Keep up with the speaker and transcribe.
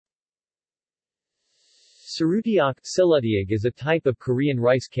Siru-tteok is a type of Korean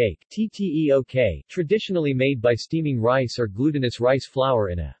rice cake tteok, traditionally made by steaming rice or glutinous rice flour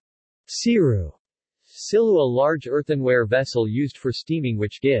in a siru, a large earthenware vessel used for steaming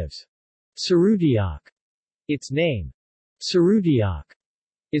which gives Siru-tteok its name. Siru-tteok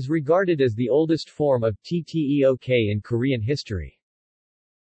is regarded as the oldest form of tteok in Korean history.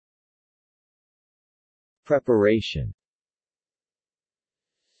 Preparation.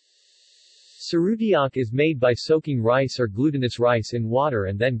 Siru-tteok is made by soaking rice or glutinous rice in water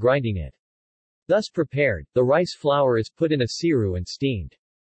and then grinding it. Thus prepared, the rice flour is put in a siru and steamed.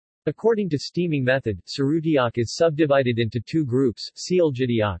 According to steaming method, siru-tteok is subdivided into two groups,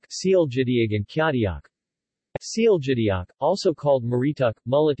 seoltteok and kyaetteok. Seoltteok, also called muritteok,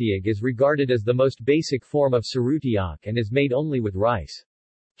 mullitteok, is regarded as the most basic form of siru-tteok and is made only with rice.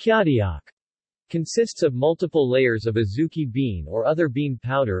 Kyaetteok consists of multiple layers of azuki bean or other bean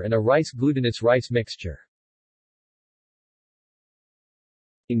powder and a rice-glutinous rice mixture.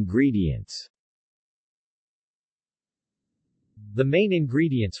 Ingredients. The main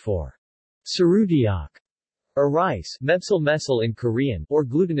ingredients for siru-tteok are rice, mepsal in Korean, or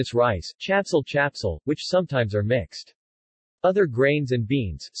glutinous rice, chapsal, which sometimes are mixed. Other grains and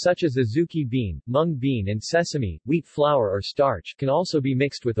beans, such as azuki bean, mung bean and sesame, wheat flour or starch, can also be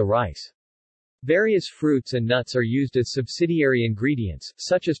mixed with the rice. Various fruits and nuts are used as subsidiary ingredients,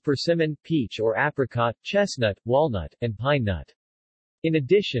 such as persimmon, peach or apricot, chestnut, walnut, and pine nut. In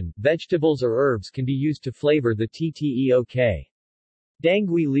addition, vegetables or herbs can be used to flavor the tteok.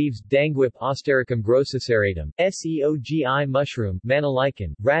 Dangui leaves, Danguip Astericum grossiceratum, seogi mushroom,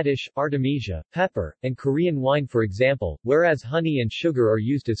 manalakan, radish, artemisia, pepper, and Korean wine for example, whereas honey and sugar are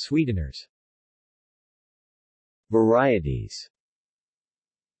used as sweeteners. Varieties.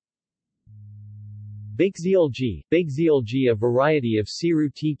 Bigseolgi, a variety of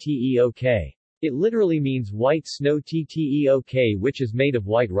siru-tteok. It literally means white snow tteok, which is made of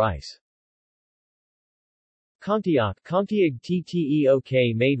white rice. Komtteok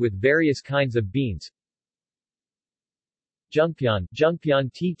tteok, made with various kinds of beans. Jungpyeon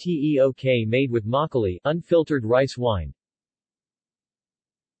tteok, made with makgeolli, unfiltered rice wine.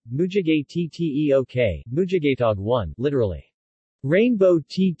 Mujjigae tteok, Mujjigaetog 1, literally, rainbow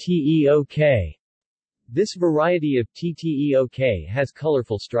tteok. This variety of tteok has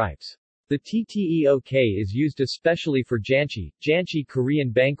colorful stripes. The tteok is used especially for janchi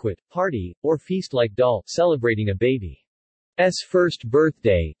Korean banquet, party, or feast like dal, celebrating a baby's first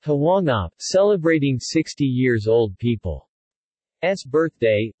birthday, hwangap, celebrating 60 years old people's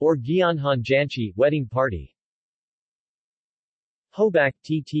birthday, or gyeonhan janchi, wedding party. Hobak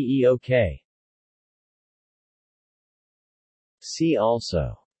tteok. See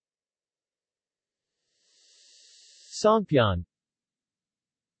also: Songpyeon,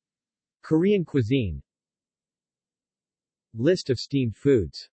 Korean cuisine, List of steamed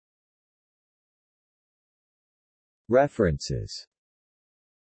foods. References.